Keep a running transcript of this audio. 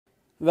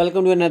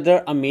Welcome to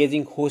another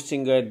amazing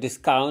Hostinger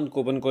discount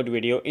coupon code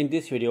video. In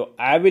this video,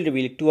 I will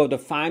reveal two of the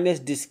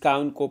finest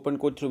discount coupon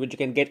code through which you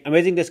can get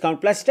amazing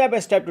discount plus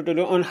step-by-step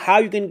tutorial on how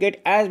you can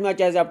get as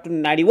much as up to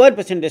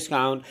 91%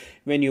 discount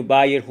when you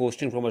buy your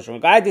hosting from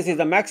Hostinger. Guys, this is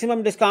the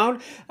maximum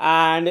discount,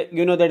 and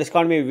the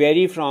discount may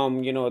vary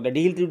from the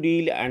deal to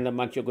deal and the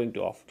month you're going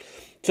to off.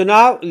 So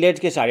now let's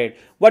get started.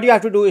 What you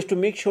have to do is to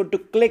make sure to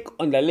click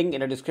on the link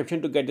in the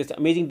description to get this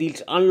amazing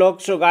deals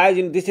unlocked. So guys,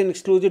 this is an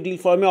exclusive deal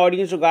for my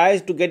audience. So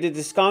guys, to get the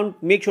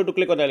discount, make sure to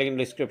click on the link in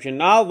the description.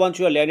 Now, once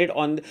you are landed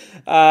on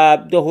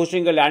the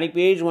Hostinger landing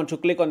page, once you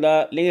click on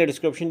the link in the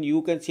description,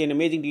 you can see an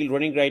amazing deal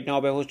running right now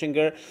by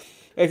Hostinger.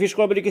 If you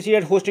scroll, you can see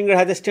that Hostinger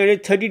has a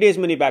standard 30 days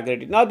money back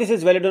guarantee. Now, this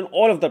is valid on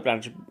all of the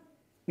plans.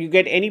 You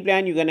get any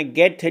plan, you're gonna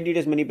get 30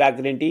 days money back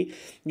guarantee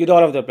with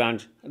all of the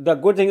plans. The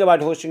good thing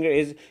about Hostinger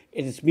is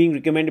it's being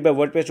recommended by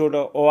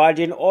WordPress.org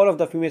and all of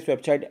the famous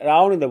websites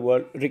around in the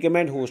world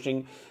recommend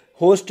hosting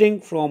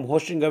from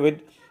Hostinger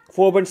with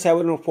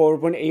 4.7 or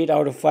 4.8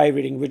 out of 5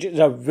 rating, which is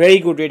a very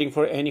good rating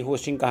for any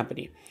hosting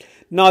company.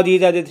 Now,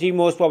 these are the three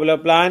most popular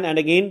plans, and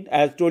again,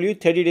 as I told you,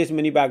 30 days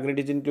money back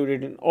guarantee is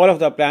included in all of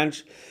the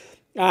plans.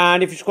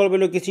 And if you scroll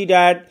below, you can see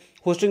that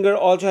Hostinger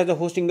also has a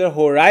Hostinger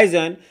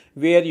Horizon,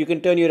 where you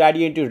can turn your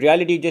idea into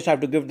reality. You just have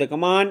to give the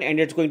command and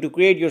it's going to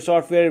create your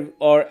software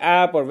or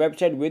app or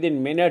website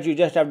within minutes. You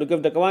just have to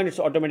give the command, it's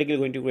automatically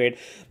going to create.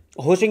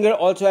 Hostinger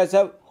also has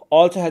a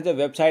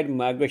website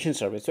migration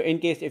service. So in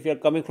case if you're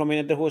coming from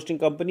another hosting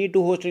company to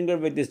Hostinger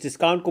with this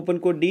discount coupon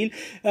code deal,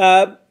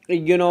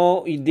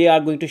 they are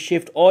going to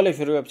shift all of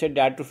your website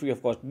data free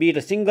of cost. Be it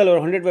a single or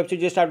 100 websites,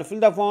 just have to fill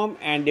the form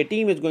and the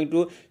team is going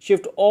to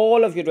shift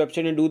all of your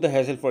website and do the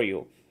hassle for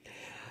you.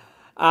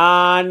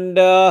 And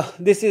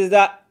this is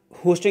the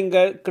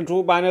Hostinger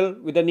control panel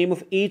with the name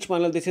of each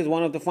panel. This is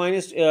one of the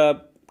finest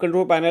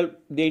control panel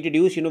they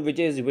introduce, which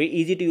is very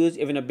easy to use.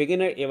 Even a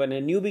beginner, even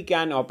a newbie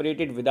can operate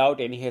it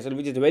without any hassle,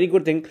 which is a very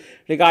good thing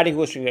regarding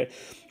Hostinger.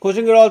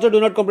 Hostinger also do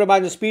not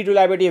compromise the speed,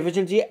 reliability,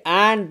 efficiency,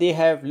 and they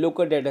have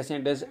local data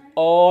centers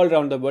all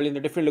around the world in the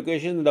different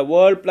locations in the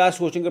world. Plus,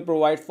 Hostinger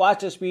provides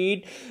faster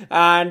speed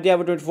and they have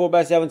a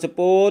 24/7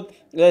 support.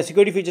 The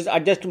security features are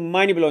just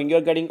mind-blowing.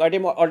 You're getting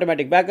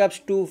automatic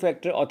backups,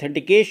 two-factor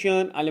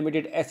authentication,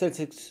 unlimited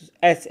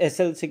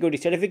SSL security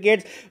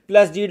certificates,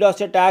 plus DDoS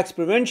attacks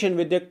prevention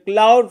with the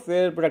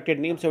Cloudflare protected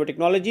name server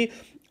technology.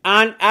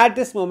 And at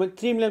this moment,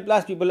 3 million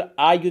plus people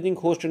are using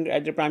Hostinger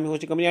as their primary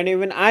hosting company, and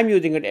even I'm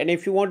using it. And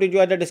if you want to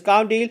enjoy the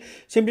discount deal,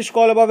 simply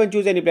scroll above and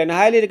choose any plan. I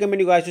highly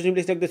recommend you guys to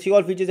simply select the see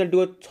all features and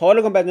do a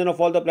thorough comparison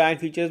of all the plan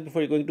features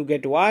before you're going to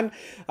get one.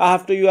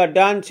 After you are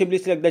done, simply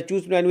select the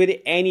choose plan with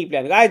any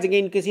plan. Guys,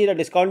 again, you can see the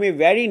discount may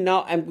vary.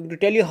 Now I'm going to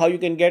tell you how you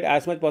can get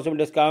as much possible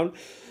discount.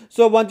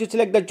 So once you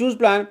select the choose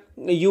plan,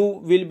 you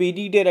will be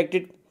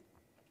redirected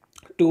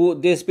to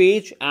this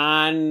page,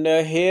 and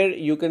here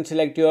you can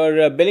select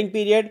your billing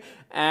period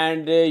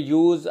and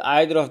use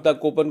either of the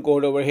coupon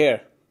code over here.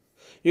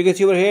 You can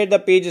see over here the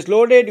page is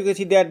loaded. You can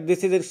see that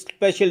this is a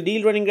special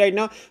deal running right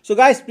now. So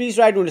guys, please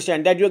try to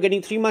understand that you're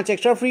getting 3 months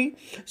extra free.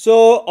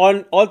 So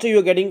also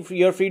you're getting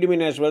your free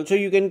domain as well. So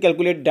you can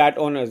calculate that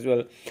on as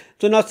well.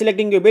 So now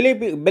selecting your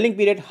billing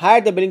period, higher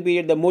the billing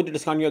period, the more the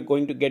discount you're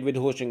going to get with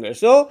Hostinger.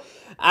 So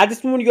at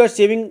this moment you are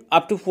saving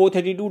up to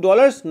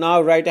 $432.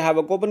 Now I have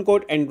a coupon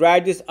code and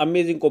write this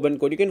amazing coupon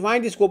code. You can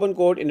find this coupon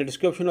code in the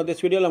description of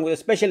this video along with a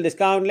special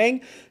discount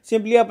link.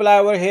 Simply apply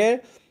over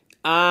here,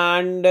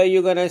 and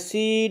you're gonna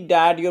see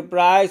that your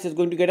price is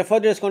going to get a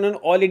further discount on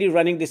already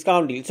running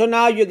discount deal. So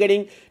now you're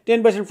getting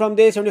 10% from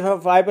this,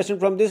 75%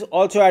 from this,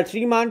 also at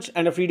 3 months,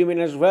 and a free domain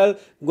as well,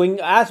 going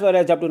as far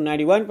as up to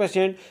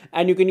 91%.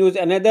 And you can use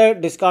another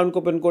discount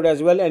coupon code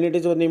as well, and it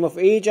is the name of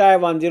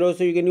HI10.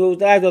 So you can use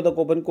that as the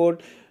coupon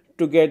code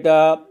to get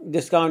the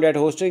discount at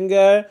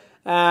Hostinger.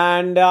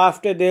 And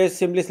after this,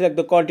 simply select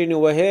the continue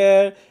over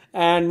here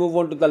and move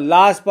on to the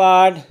last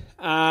part.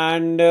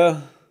 And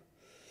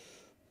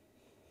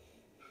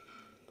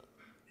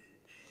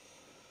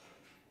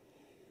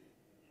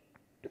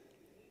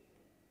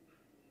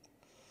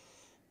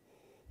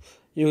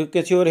you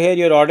can see over here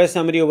your order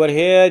summary over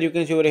here. You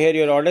can see over here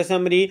your order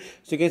summary.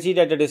 So you can see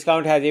that the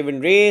discount has even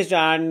raised,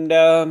 and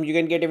you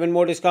can get even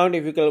more discount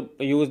if you can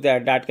use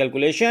that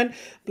calculation.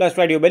 Plus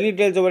write your billing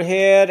details over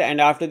here,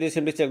 and after this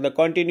simply select the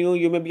continue.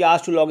 You may be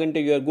asked to log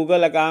into your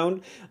Google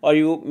account, or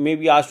you may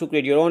be asked to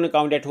create your own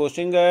account at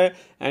Hostinger.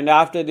 And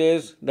after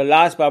this, the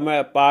last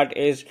part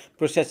is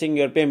processing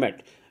your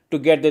payment to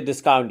get the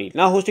discount deal.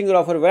 Now Hostinger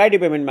offer a variety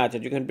of payment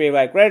methods. You can pay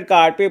by credit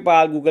card,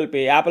 PayPal, Google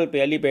Pay, Apple Pay,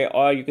 Alipay,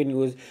 or you can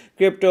use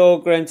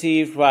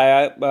cryptocurrencies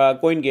via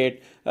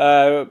CoinGate.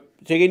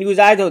 So you can use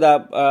either of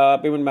the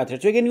payment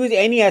methods. So you can use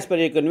any as per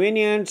your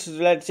convenience.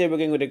 Let's say we're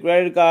going with a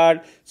credit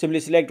card. Simply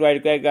select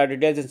write credit card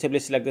details and simply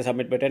select the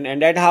submit button.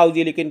 And that's how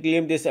you can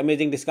claim this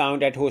amazing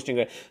discount at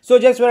Hostinger. So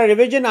just for a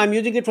revision, I'm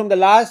using it from the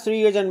last 3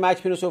 years and my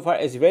experience so far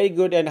is very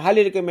good, and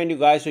highly recommend you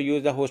guys to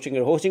use the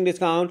Hostinger hosting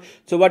discount.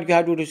 So what you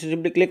have to do is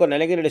simply click on the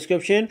link in the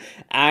description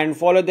and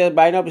follow the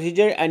buy now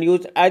procedure and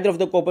use either of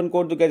the coupon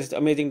code to get this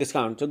amazing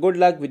discount. So good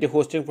luck with your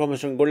hosting from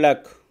Hostinger. Good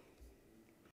luck.